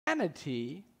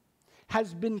humanity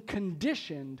has been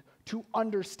conditioned to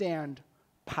understand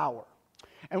power.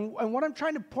 And what I'm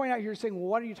trying to point out here is saying, well,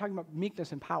 what are you talking about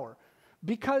meekness and power?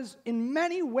 Because in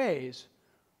many ways,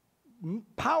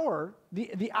 power,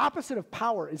 the opposite of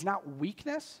power is not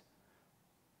weakness,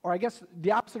 or I guess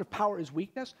the opposite of power is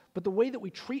weakness, but the way that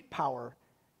we treat power,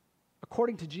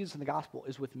 according to Jesus in the gospel,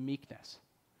 is with meekness.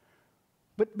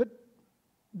 But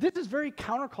this is very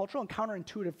countercultural and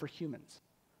counterintuitive for humans.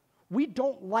 We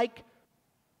don't like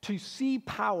to see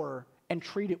power and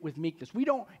treat it with meekness.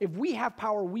 If we have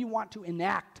power, we want to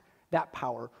enact that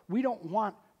power. We don't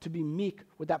want to be meek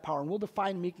with that power. And we'll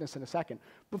define meekness in a second.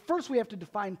 But first we have to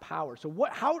define power. So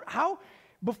how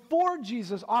before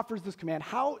Jesus offers this command,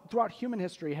 how throughout human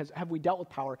history have we dealt with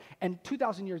power? And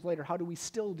 2,000 years later, how do we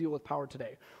still deal with power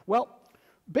today? Well,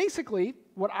 basically,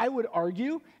 what I would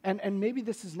argue, and maybe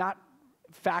this is not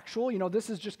factual, this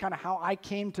is just kind of how I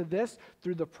came to this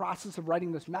through the process of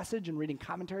writing this message and reading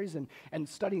commentaries and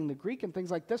studying the Greek and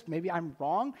things like this. Maybe I'm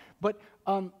wrong, but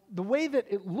the way that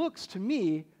it looks to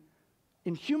me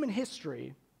in human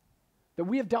history that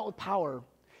we have dealt with power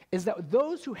is that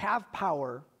those who have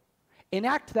power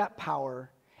enact that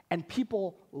power, and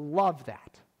people love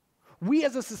that. We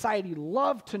as a society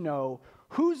love to know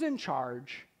who's in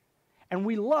charge, and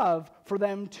we love for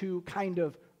them to kind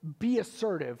of be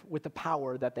assertive with the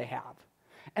power that they have.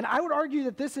 And I would argue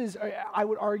that this is, I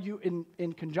would argue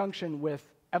in conjunction with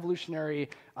evolutionary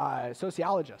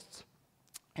sociologists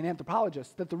and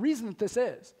anthropologists, that the reason that this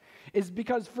is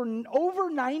because for over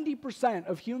 90%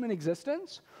 of human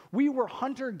existence, we were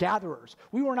hunter-gatherers.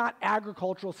 We were not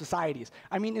agricultural societies.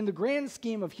 I mean, in the grand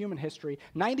scheme of human history,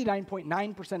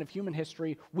 99.9% of human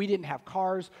history, we didn't have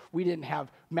cars, we didn't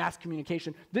have mass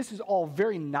communication. This is all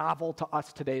very novel to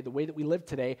us today. The way that we live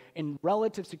today in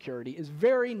relative security is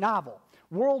very novel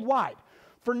worldwide.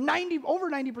 For over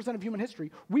 90% of human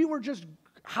history, we were just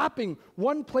hopping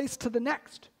one place to the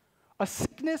next. A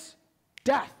sickness,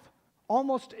 death,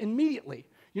 almost immediately.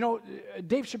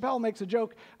 Dave Chappelle makes a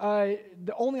joke,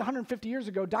 only 150 years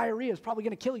ago, diarrhea is probably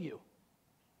going to kill you,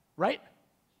 right?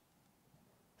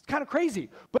 It's kind of crazy.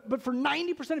 But for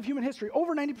 90% of human history,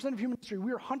 over 90% of human history,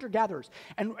 we are hunter-gatherers.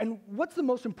 And what's the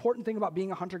most important thing about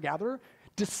being a hunter-gatherer?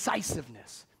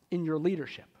 Decisiveness in your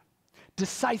leadership.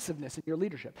 Decisiveness in your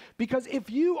leadership. Because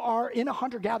if you are in a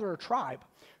hunter-gatherer tribe,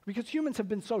 because humans have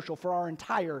been social for our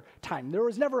entire time. There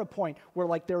was never a point where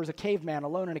there was a caveman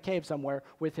alone in a cave somewhere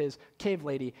with his cave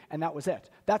lady, and that was it.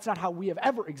 That's not how we have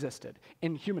ever existed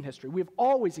in human history. We have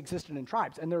always existed in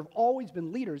tribes, and there have always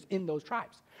been leaders in those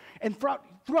tribes. And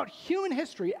throughout human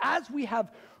history, as we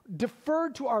have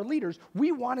deferred to our leaders,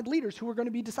 we wanted leaders who were going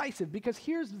to be decisive. Because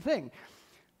here's the thing.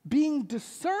 Being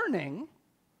discerning,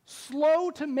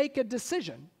 slow to make a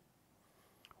decision,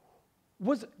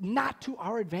 was not to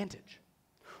our advantage.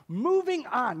 Moving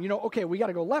on, okay, we got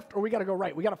to go left or we got to go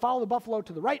right. We got to follow the buffalo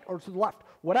to the right or to the left,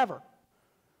 whatever.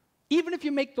 Even if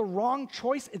you make the wrong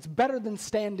choice, it's better than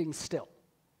standing still.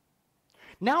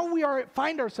 Now we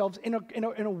find ourselves in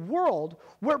a world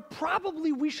where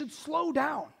probably we should slow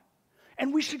down.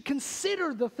 And we should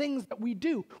consider the things that we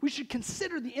do. We should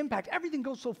consider the impact. Everything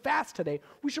goes so fast today.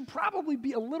 We should probably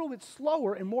be a little bit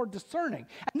slower and more discerning.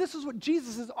 And this is what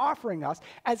Jesus is offering us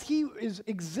as he is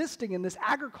existing in this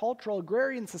agricultural,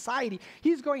 agrarian society.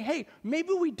 He's going, hey,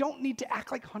 maybe we don't need to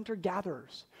act like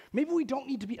hunter-gatherers. Maybe we don't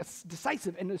need to be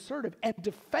decisive and assertive and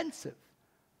defensive.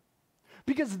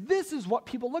 Because this is what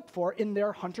people look for in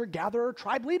their hunter-gatherer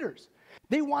tribe leaders.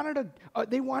 They wanted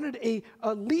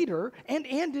a leader, and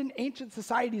in ancient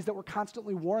societies that were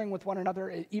constantly warring with one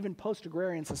another, even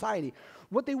post-agrarian society,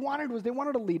 what they wanted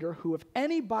a leader who, if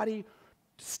anybody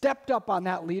stepped up on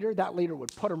that leader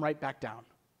would put them right back down.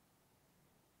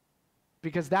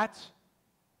 Because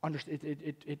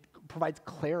it provides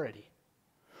clarity.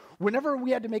 Whenever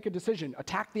we had to make a decision,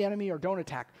 attack the enemy or don't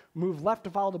attack, move left to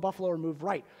follow the buffalo or move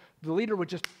right, the leader would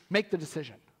just make the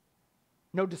decision.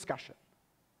 No discussion.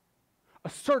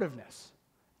 Assertiveness,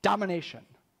 domination,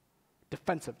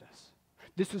 defensiveness.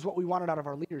 This is what we wanted out of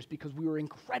our leaders because we were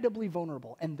incredibly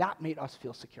vulnerable, and that made us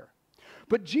feel secure.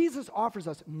 But Jesus offers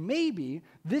us, maybe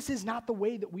this is not the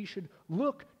way that we should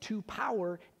look to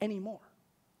power anymore.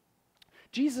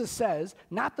 Jesus says,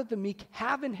 not that the meek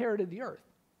have inherited the earth,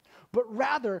 but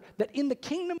rather that in the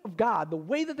kingdom of God, the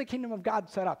way that the kingdom of God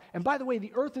is set up, and by the way,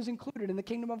 the earth is included in the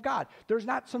kingdom of God. There's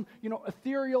not some,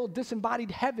 ethereal,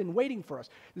 disembodied heaven waiting for us.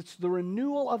 It's the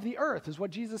renewal of the earth is what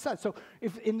Jesus said. So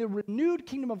if in the renewed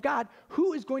kingdom of God,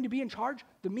 who is going to be in charge?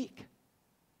 The meek.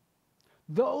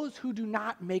 Those who do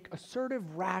not make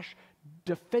assertive, rash,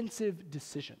 defensive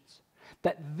decisions.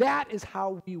 That is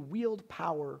how we wield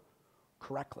power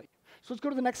correctly. So let's go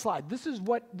to the next slide. This is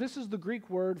the Greek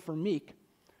word for meek.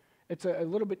 It's a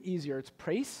little bit easier. It's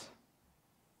praise.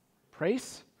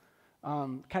 Praise.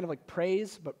 Kind of like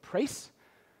praise, but praise.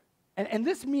 And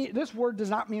this word does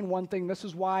not mean one thing. This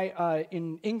is why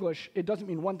in English, it doesn't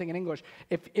mean one thing in English.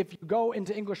 If you go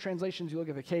into English translations, you look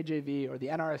at the KJV or the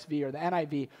NRSV or the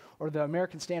NIV or the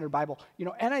American Standard Bible.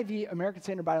 NIV, American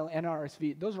Standard Bible, and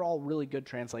NRSV, those are all really good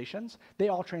translations. They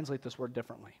all translate this word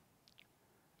differently.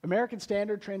 American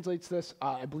Standard translates this,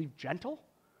 I believe, gentle.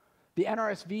 The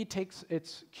NRSV takes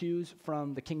its cues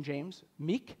from the King James,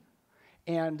 meek.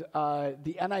 And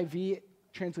the NIV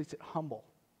translates it humble.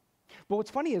 But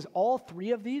what's funny is all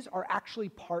three of these are actually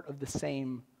part of the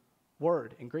same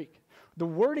word in Greek. The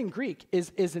word in Greek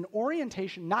is an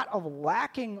orientation not of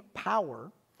lacking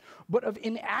power, but of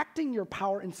enacting your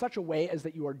power in such a way as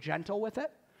that you are gentle with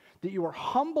it, that you are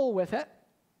humble with it,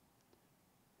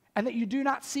 and that you do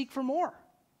not seek for more.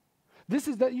 This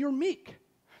is that you're meek.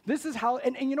 This is how,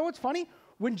 and you know what's funny?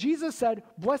 When Jesus said,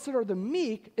 blessed are the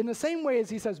meek, in the same way as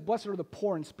he says, blessed are the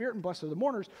poor in spirit and blessed are the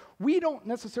mourners, we don't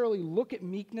necessarily look at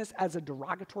meekness as a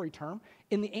derogatory term.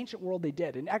 In the ancient world, they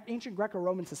did. In ancient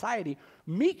Greco-Roman society,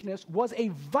 meekness was a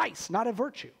vice, not a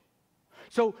virtue.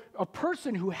 So a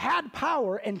person who had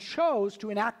power and chose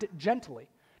to enact it gently,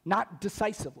 not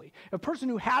decisively. A person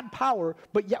who had power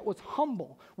but yet was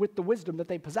humble with the wisdom that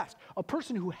they possessed. A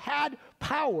person who had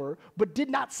power but did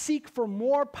not seek for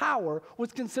more power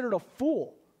was considered a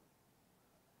fool.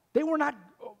 They were not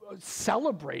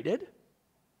celebrated.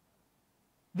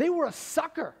 They were a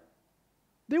sucker.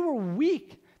 They were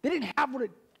weak. They didn't have what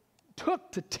it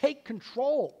took to take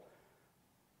control.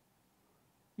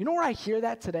 You know where I hear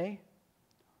that today?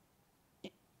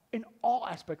 In all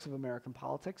aspects of American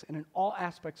politics and in all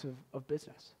aspects of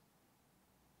business.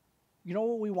 You know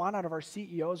what we want out of our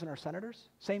CEOs and our senators?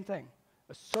 Same thing.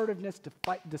 Assertiveness,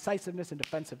 decisiveness, and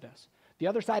defensiveness. The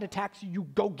other side attacks you, you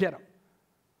go get them.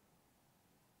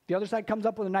 The other side comes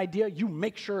up with an idea, you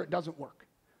make sure it doesn't work.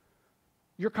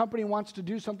 Your company wants to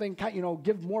do something,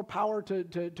 give more power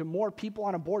to more people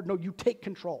on a board. No, you take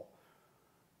control.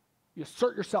 You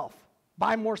assert yourself.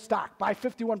 Buy more stock. Buy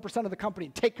 51% of the company.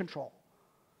 Take control.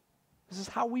 This is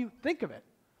how we think of it.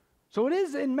 So it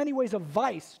is in many ways a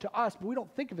vice to us, but we don't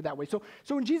think of it that way. So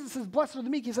when Jesus says, blessed are the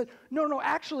meek, he said, no,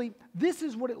 actually, this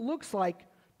is what it looks like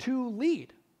to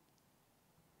lead.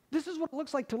 This is what it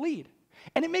looks like to lead.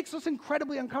 And it makes us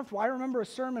incredibly uncomfortable. I remember a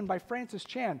sermon by Francis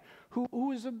Chan, who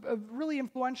was really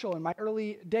influential in my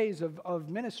early days of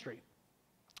ministry.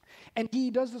 And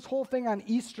he does this whole thing on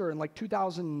Easter in like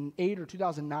 2008 or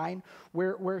 2009,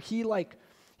 where he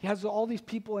has all these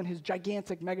people in his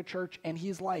gigantic megachurch, and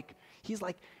he's like,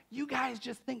 you guys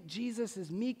just think Jesus is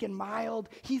meek and mild.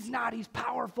 He's not. He's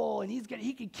powerful, and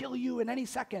he could kill you in any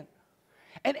second.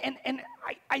 And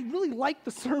I really liked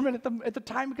the sermon at the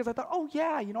time because I thought, oh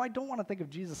yeah, I don't want to think of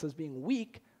Jesus as being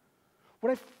weak.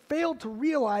 What I failed to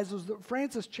realize was that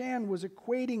Francis Chan was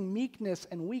equating meekness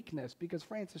and weakness because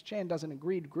Francis Chan doesn't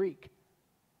agree Greek.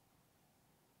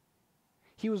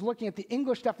 He was looking at the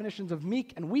English definitions of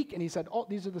meek and weak, and he said, oh,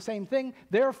 these are the same thing.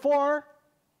 Therefore,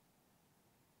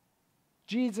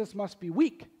 Jesus must be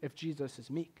weak if Jesus is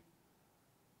meek.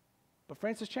 But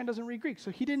Francis Chan doesn't read Greek,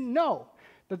 so he didn't know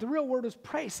that the real word is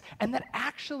praise, and that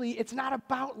actually it's not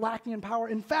about lacking in power.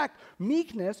 In fact,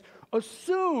 meekness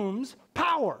assumes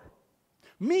power.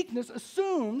 Meekness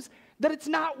assumes that it's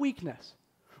not weakness.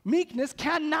 Meekness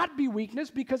cannot be weakness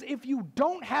because if you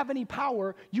don't have any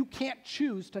power, you can't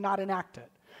choose to not enact it.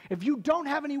 If you don't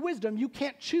have any wisdom, you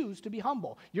can't choose to be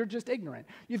humble. You're just ignorant.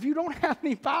 If you don't have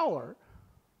any power,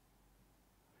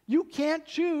 you can't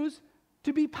choose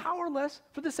to be powerless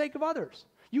for the sake of others.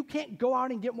 You can't go out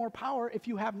and get more power if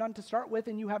you have none to start with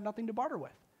and you have nothing to barter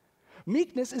with.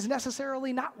 Meekness is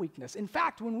necessarily not weakness. In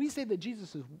fact, when we say that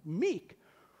Jesus is meek,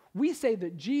 we say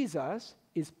that Jesus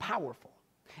is powerful.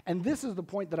 And this is the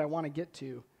point that I want to get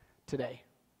to today.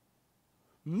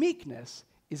 Meekness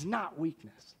is not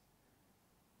weakness.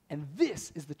 And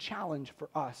this is the challenge for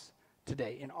us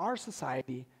today in our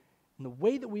society, in the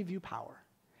way that we view power,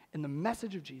 in the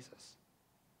message of Jesus.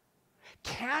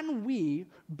 Can we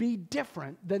be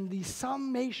different than the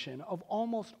summation of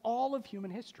almost all of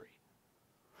human history,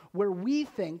 where we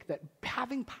think that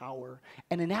having power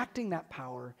and enacting that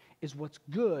power is what's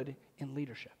good in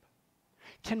leadership?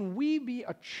 Can we be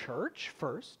a church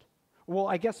first? Well,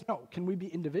 I guess no. Can we be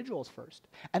individuals first?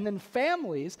 And then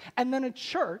families, and then a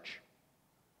church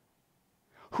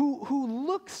who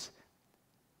looks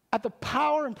at the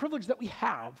power and privilege that we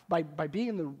have by being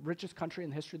in the richest country in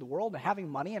the history of the world and having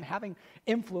money and having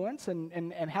influence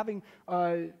and having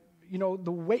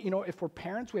the way, if we're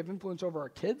parents, we have influence over our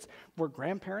kids. If we're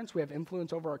grandparents, we have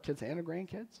influence over our kids and our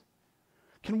grandkids.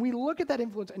 Can we look at that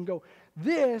influence and go,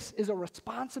 this is a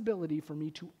responsibility for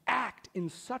me to act in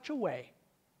such a way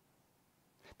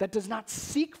that does not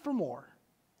seek for more,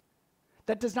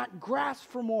 that does not grasp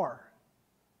for more,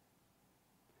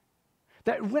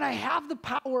 that when I have the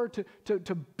power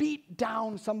to beat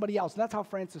down somebody else, and that's how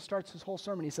Francis starts his whole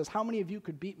sermon. He says, how many of you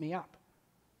could beat me up?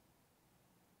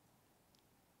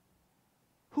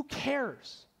 Who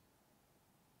cares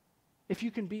if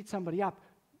you can beat somebody up?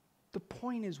 The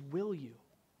point is, will you?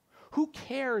 Who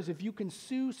cares if you can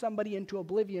sue somebody into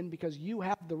oblivion because you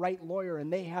have the right lawyer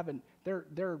and they haven't,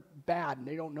 they're bad and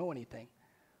they don't know anything?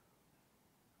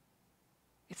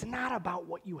 It's not about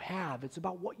what you have, it's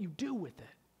about what you do with it.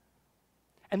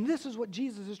 And this is what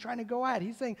Jesus is trying to go at.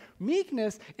 He's saying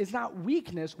meekness is not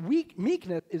weakness.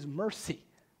 Meekness is mercy.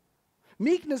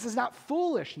 Meekness is not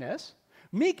foolishness.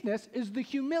 Meekness is the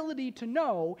humility to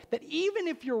know that even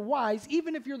if you're wise,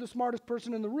 even if you're the smartest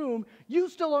person in the room, you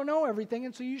still don't know everything,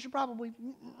 and so you should probably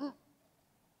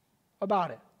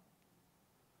about it.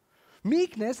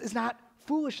 Meekness is not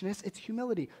foolishness, it's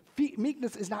humility.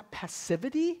 Meekness is not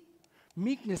passivity.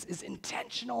 Meekness is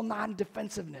intentional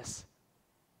non-defensiveness.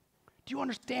 Do you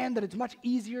understand that it's much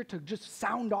easier to just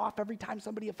sound off every time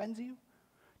somebody offends you?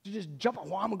 To just jump,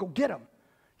 well, I'm going to go get them.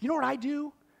 You know what I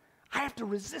do? I have to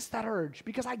resist that urge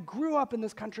because I grew up in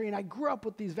this country and I grew up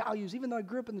with these values. Even though I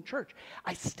grew up in the church,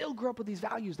 I still grew up with these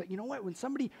values that, you know what, when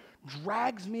somebody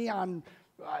drags me on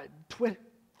Twitter,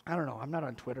 I don't know, I'm not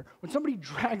on Twitter. When somebody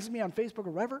drags me on Facebook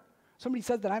or whatever, somebody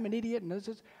says that I'm an idiot and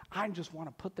I just want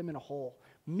to put them in a hole.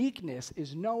 Meekness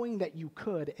is knowing that you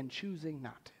could and choosing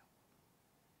not to.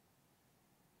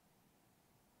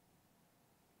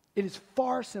 It is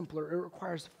far simpler. It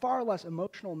requires far less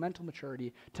emotional and mental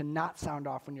maturity to not sound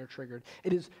off when you're triggered.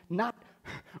 It is not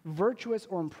virtuous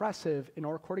or impressive,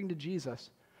 according to Jesus,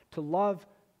 to love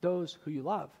those who you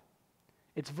love.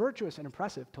 It's virtuous and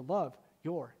impressive to love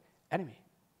your enemy.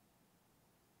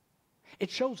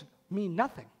 It shows me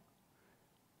nothing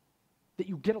that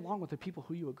you get along with the people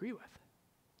who you agree with.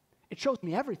 It shows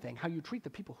me everything, how you treat the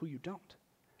people who you don't.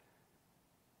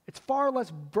 It's far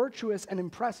less virtuous and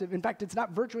impressive. In fact, it's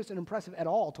not virtuous and impressive at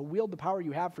all to wield the power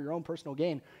you have for your own personal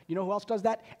gain. You know who else does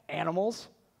that? Animals,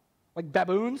 like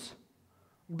baboons.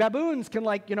 Baboons can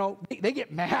they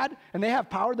get mad and they have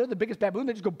power. They're the biggest baboon.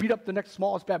 They just go beat up the next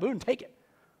smallest baboon, take it.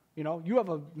 You have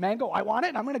a mango, I want it,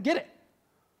 and I'm going to get it.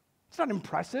 It's not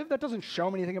impressive. That doesn't show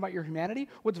me anything about your humanity.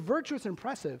 What's virtuous and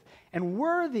impressive and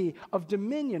worthy of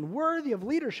dominion, worthy of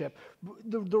leadership,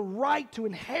 the right to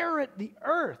inherit the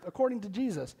earth, according to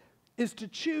Jesus, is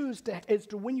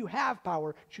to when you have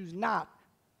power, choose not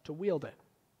to wield it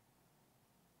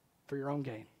for your own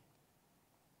gain.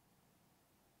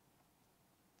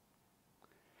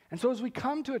 And so as we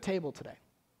come to a table today,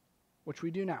 which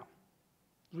we do now,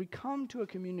 as we come to a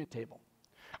communion table,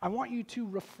 I want you to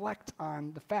reflect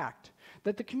on the fact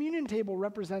that the communion table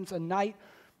represents a night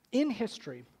in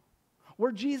history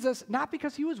where Jesus, not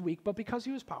because he was weak, but because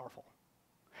he was powerful,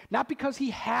 not because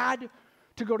he had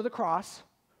to go to the cross,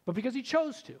 but because he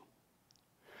chose to,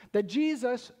 that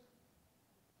Jesus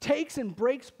takes and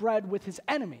breaks bread with his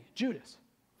enemy, Judas.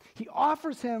 He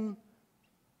offers him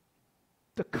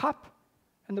the cup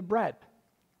and the bread,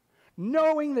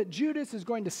 knowing that Judas is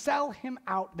going to sell him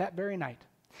out that very night.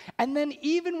 And then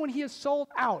even when he is sold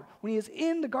out, when he is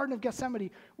in the Garden of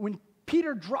Gethsemane, when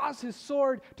Peter draws his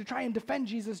sword to try and defend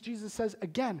Jesus, Jesus says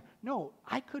again, no,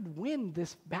 I could win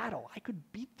this battle. I could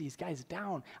beat these guys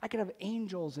down. I could have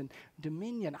angels and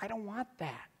dominion. I don't want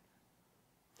that.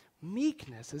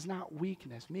 Meekness is not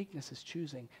weakness. Meekness is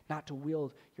choosing not to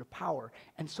wield your power.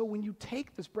 And so when you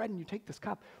take this bread and you take this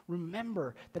cup,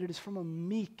 remember that it is from a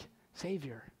meek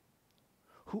Savior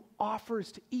who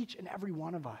offers to each and every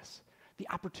one of us the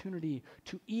opportunity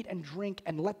to eat and drink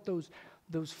and let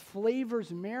those flavors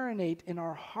marinate in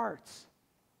our hearts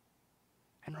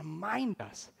and remind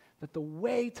us that the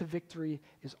way to victory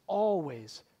is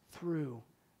always through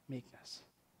meekness.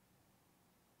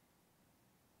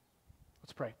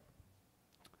 Let's pray.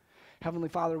 Heavenly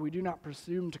Father, we do not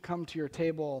presume to come to your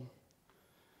table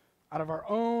out of our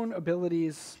own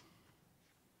abilities,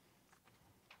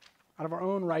 out of our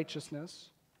own righteousness.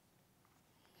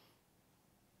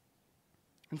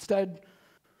 Instead,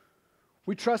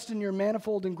 we trust in your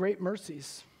manifold and great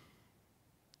mercies.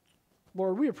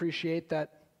 Lord, we appreciate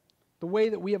that the way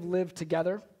that we have lived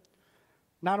together,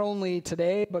 not only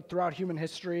today, but throughout human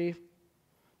history,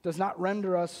 does not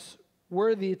render us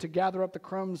worthy to gather up the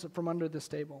crumbs from under this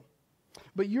table.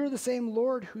 But you're the same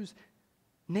Lord whose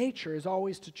nature is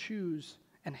always to choose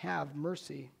and have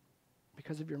mercy.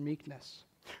 because of your meekness.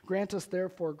 Grant us,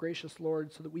 therefore, gracious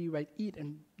Lord, so that we might eat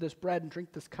this bread and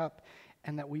drink this cup,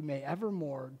 and that we may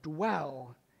evermore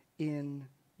dwell in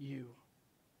you.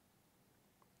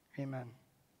 Amen.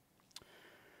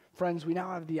 Friends, we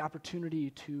now have the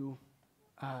opportunity to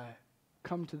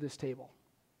come to this table.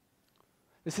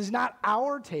 This is not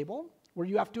our table where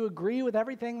you have to agree with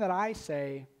everything that I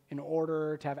say in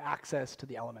order to have access to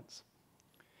the elements.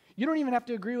 You don't even have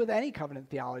to agree with any covenant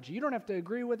theology. You don't have to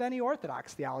agree with any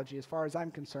Orthodox theology as far as I'm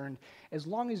concerned, as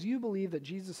long as you believe that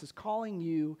Jesus is calling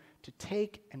you to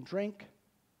take and drink,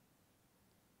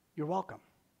 you're welcome.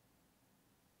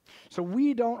 So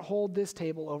we don't hold this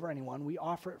table over anyone. We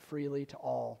offer it freely to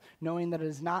all, knowing that it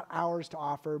is not ours to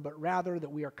offer, but rather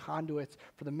that we are conduits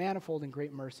for the manifold and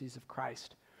great mercies of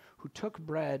Christ, who took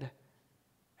bread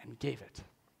and gave it.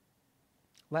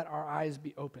 Let our eyes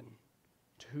be open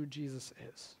to who Jesus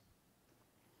is.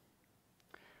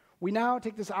 We now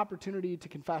take this opportunity to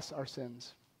confess our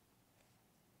sins.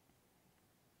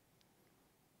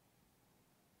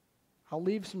 I'll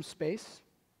leave some space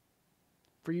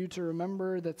for you to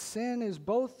remember that sin is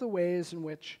both the ways in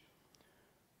which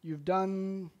you've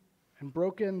done and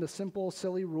broken the simple,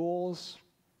 silly rules,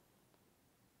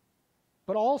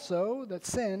 but also that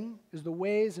sin is the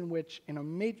ways in which, in a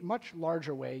much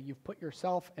larger way, you've put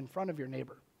yourself in front of your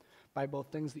neighbor by both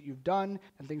things that you've done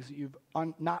and things that you've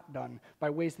not done, by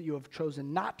ways that you have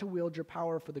chosen not to wield your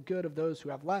power for the good of those who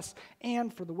have less,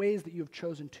 and for the ways that you have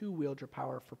chosen to wield your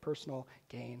power for personal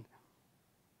gain.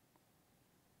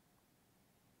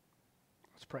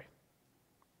 Let's pray.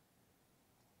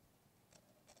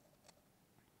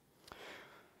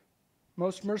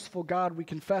 Most merciful God, we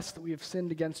confess that we have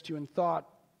sinned against you in thought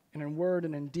and in word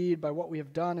and in deed, by what we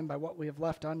have done and by what we have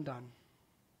left undone.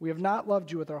 We have not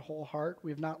loved you with our whole heart. We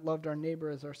have not loved our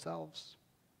neighbor as ourselves.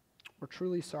 We're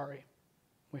truly sorry.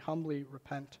 We humbly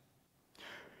repent.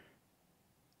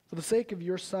 For the sake of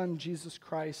your Son, Jesus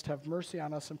Christ, have mercy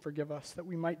on us and forgive us, that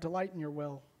we might delight in your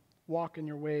will, walk in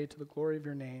your way to the glory of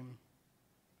your name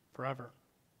forever.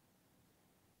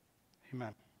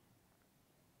 Amen.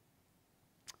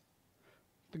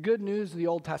 The good news of the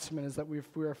Old Testament is that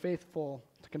if we are faithful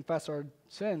to confess our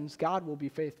sins, God will be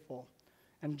faithful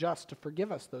and just to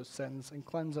forgive us those sins and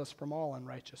cleanse us from all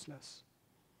unrighteousness.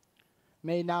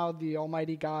 May now the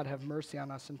Almighty God have mercy on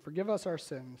us and forgive us our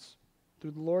sins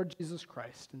through the Lord Jesus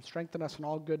Christ, and strengthen us in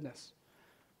all goodness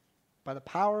by the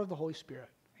power of the Holy Spirit,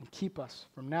 and keep us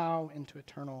from now into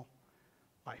eternal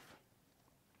life.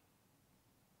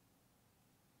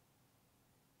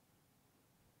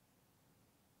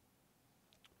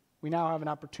 We now have an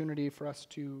opportunity for us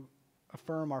to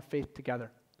affirm our faith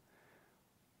together.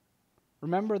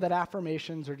 Remember that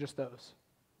affirmations are just those.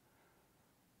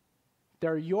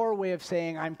 They're your way of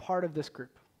saying, I'm part of this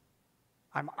group.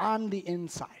 I'm on the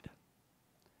inside.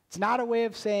 It's not a way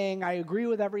of saying, I agree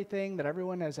with everything that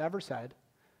everyone has ever said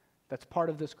that's part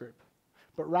of this group,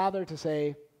 but rather to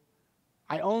say,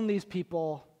 I own these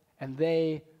people and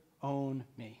they own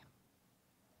me.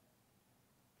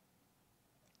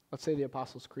 Let's say the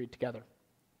Apostles' Creed together.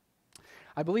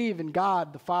 I believe in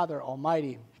God, the Father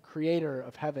Almighty, creator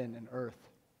of heaven and earth.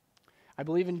 I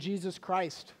believe in Jesus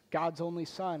Christ, God's only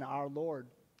Son, our Lord,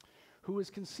 who was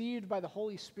conceived by the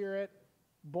Holy Spirit,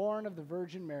 born of the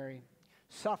Virgin Mary,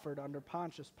 suffered under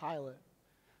Pontius Pilate,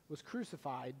 was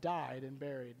crucified, died, and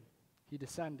buried. He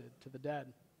descended to the dead.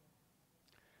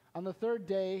 On the third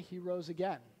day, he rose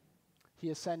again. He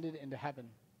ascended into heaven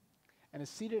and is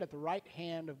seated at the right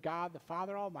hand of God, the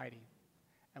Father Almighty,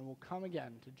 and will come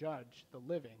again to judge the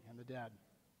living and the dead.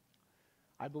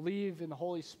 I believe in the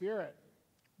Holy Spirit,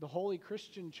 the holy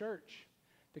Christian church,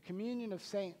 the communion of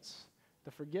saints,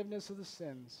 the forgiveness of the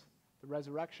sins, the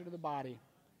resurrection of the body,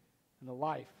 and the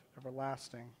life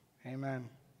everlasting. Amen.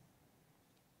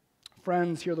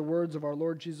 Friends, hear the words of our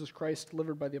Lord Jesus Christ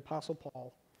delivered by the Apostle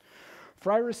Paul.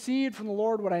 For I received from the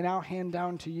Lord what I now hand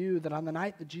down to you, that on the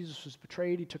night that Jesus was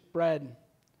betrayed, he took bread,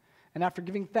 and after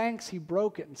giving thanks, he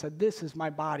broke it and said, "This is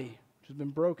my body, which has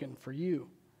been broken for you.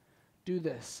 Do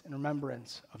this in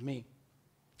remembrance of me."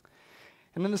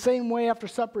 And in the same way, after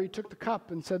supper, he took the cup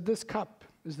and said, "This cup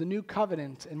is the new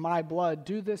covenant in my blood.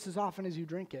 Do this as often as you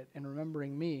drink it in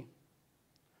remembering me.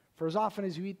 For as often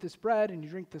as you eat this bread and you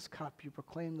drink this cup, you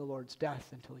proclaim the Lord's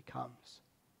death until he comes."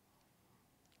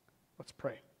 Let's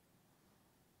pray.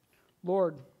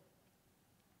 Lord,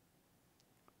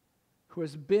 who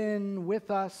has been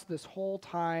with us this whole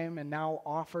time and now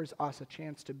offers us a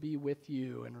chance to be with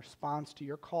you in response to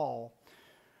your call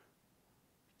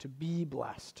to be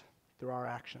blessed through our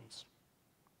actions.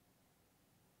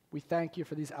 We thank you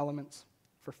for these elements,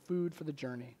 for food for the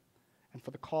journey, and for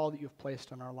the call that you've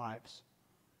placed on our lives.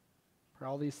 For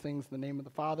all these things in the name of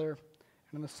the Father,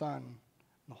 and of the Son, and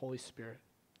the Holy Spirit.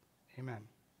 Amen.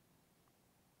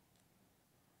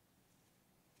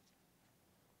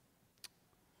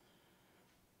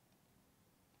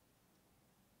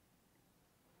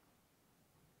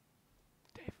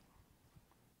 Dave.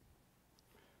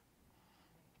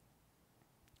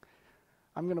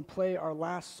 I'm going to play our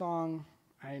last song.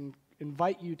 I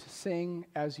invite you to sing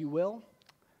as you will.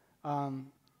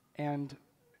 And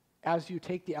as you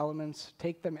take the elements,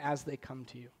 take them as they come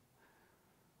to you.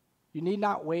 You need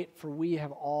not wait, for we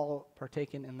have all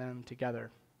partaken in them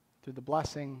together through the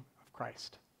blessing of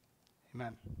Christ.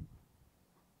 Amen.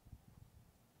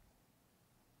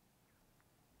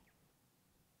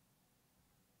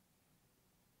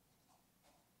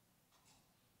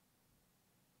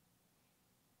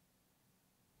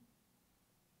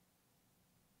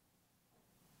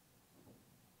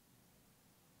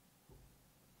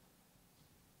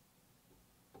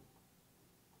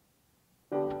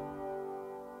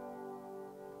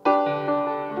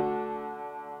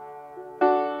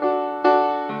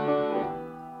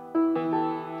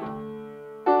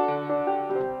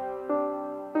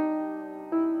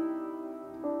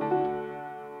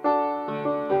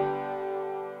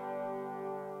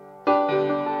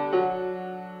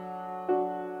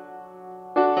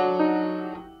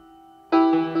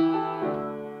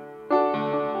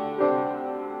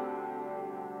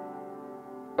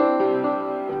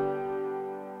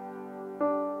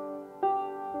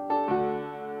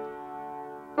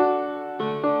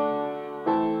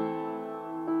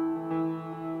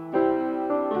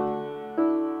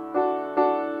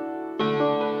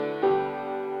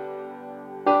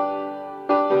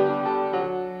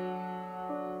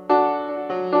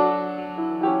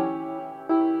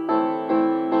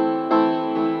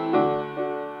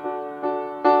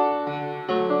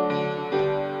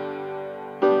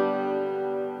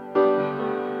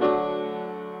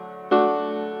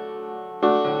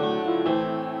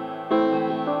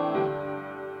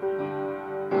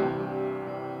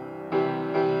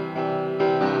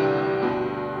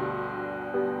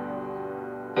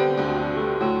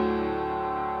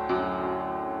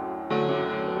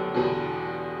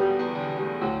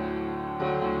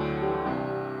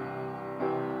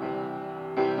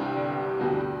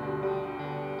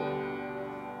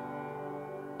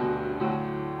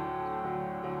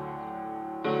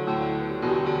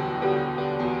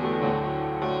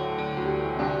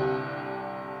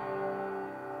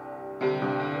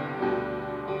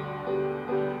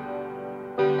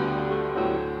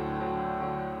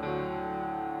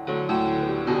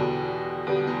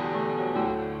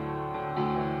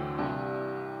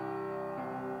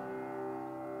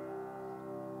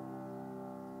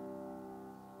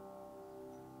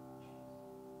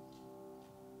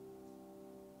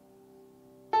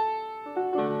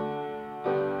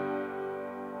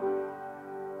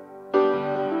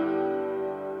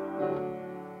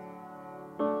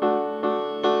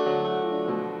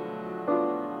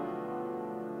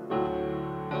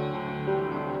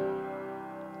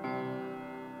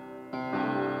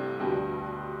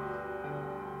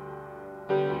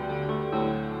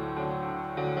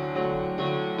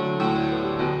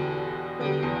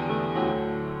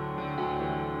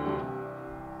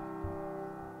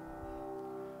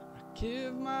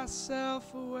 Give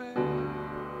myself away.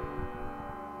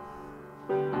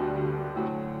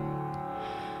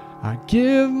 I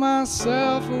give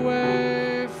myself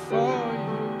away for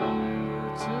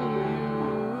you to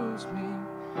use me.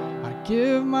 I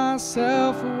give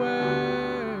myself away.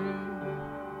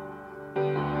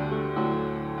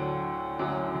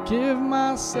 I give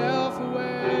myself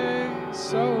away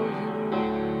so you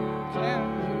can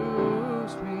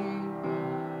use me.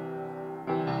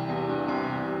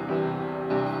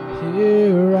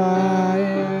 Here I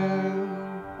am,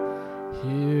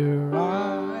 here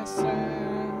I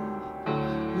stand.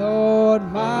 Lord,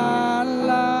 my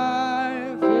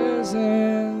life is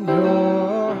in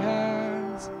your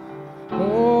hands.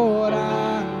 Lord,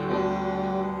 I'm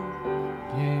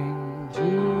longing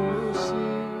to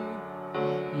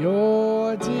see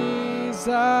your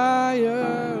desires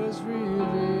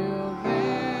revealed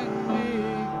in me.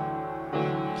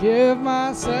 Give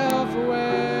myself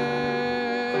away.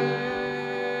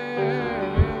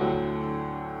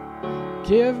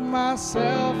 Give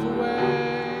myself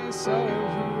away so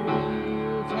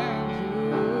you can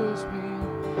use me.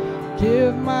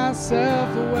 Give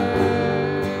myself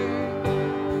away.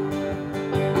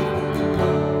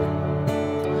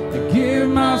 Give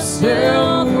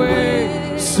myself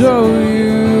away so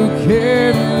you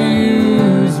can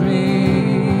use me.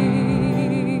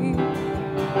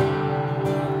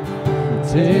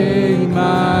 Take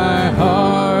my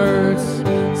heart.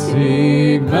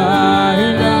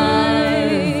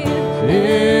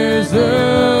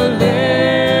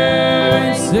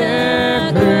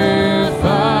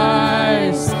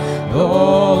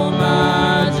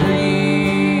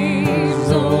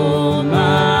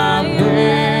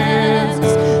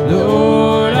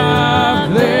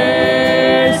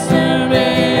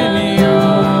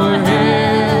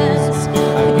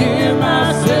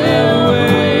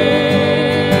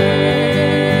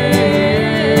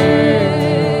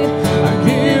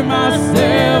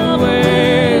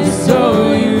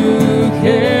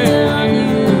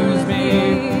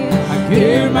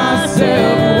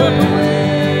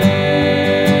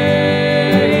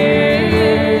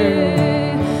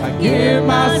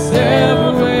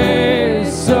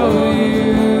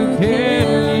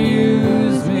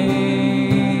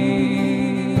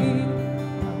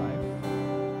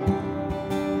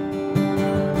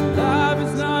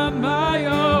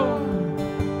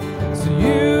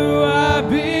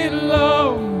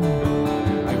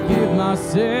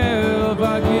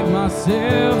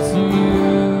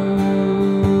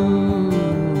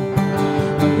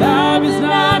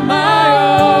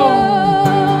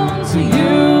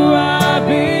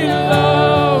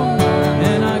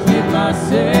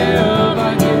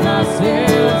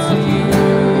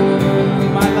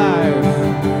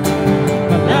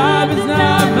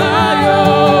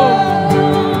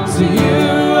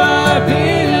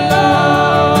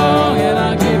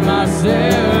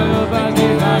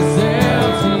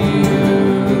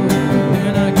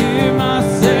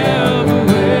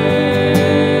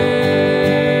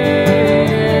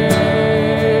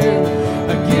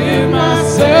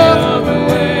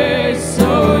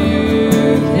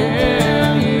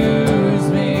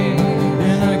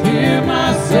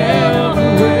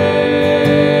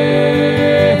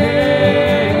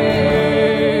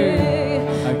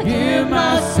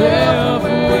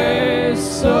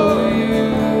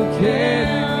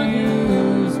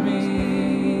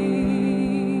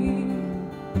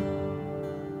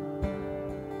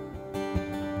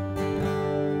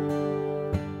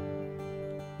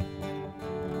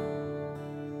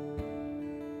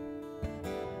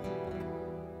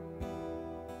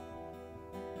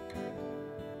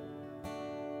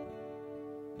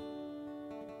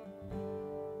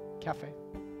 cafe.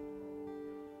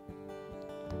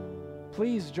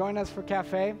 Please join us for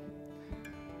cafe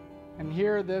and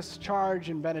hear this charge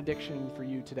and benediction for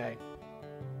you today.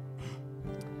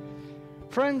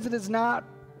 Friends, it is not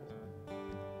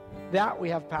that we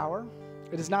have power.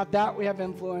 It is not that we have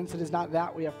influence. It is not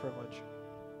that we have privilege.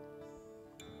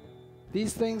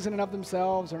 These things in and of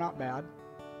themselves are not bad.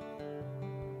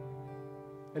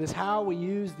 It is how we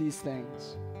use these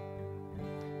things.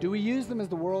 Do we use them as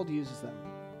the world uses them?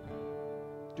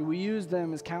 Do we use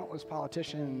them as countless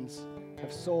politicians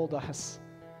have sold us,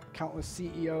 countless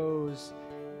CEOs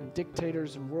and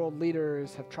dictators and world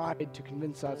leaders have tried to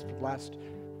convince us for the last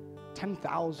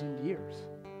 10,000 years?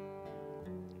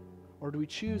 Or do we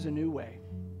choose a new way?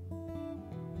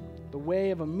 The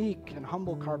way of a meek and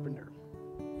humble carpenter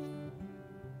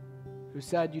who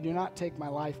said, "You do not take my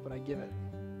life, but I give it."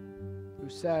 Who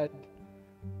said,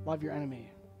 "Love your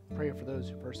enemy, pray for those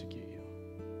who persecute you."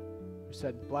 Who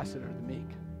said, "Blessed are the meek,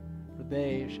 for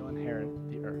they shall inherit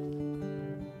the earth."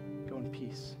 Go in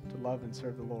peace to love and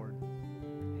serve the Lord.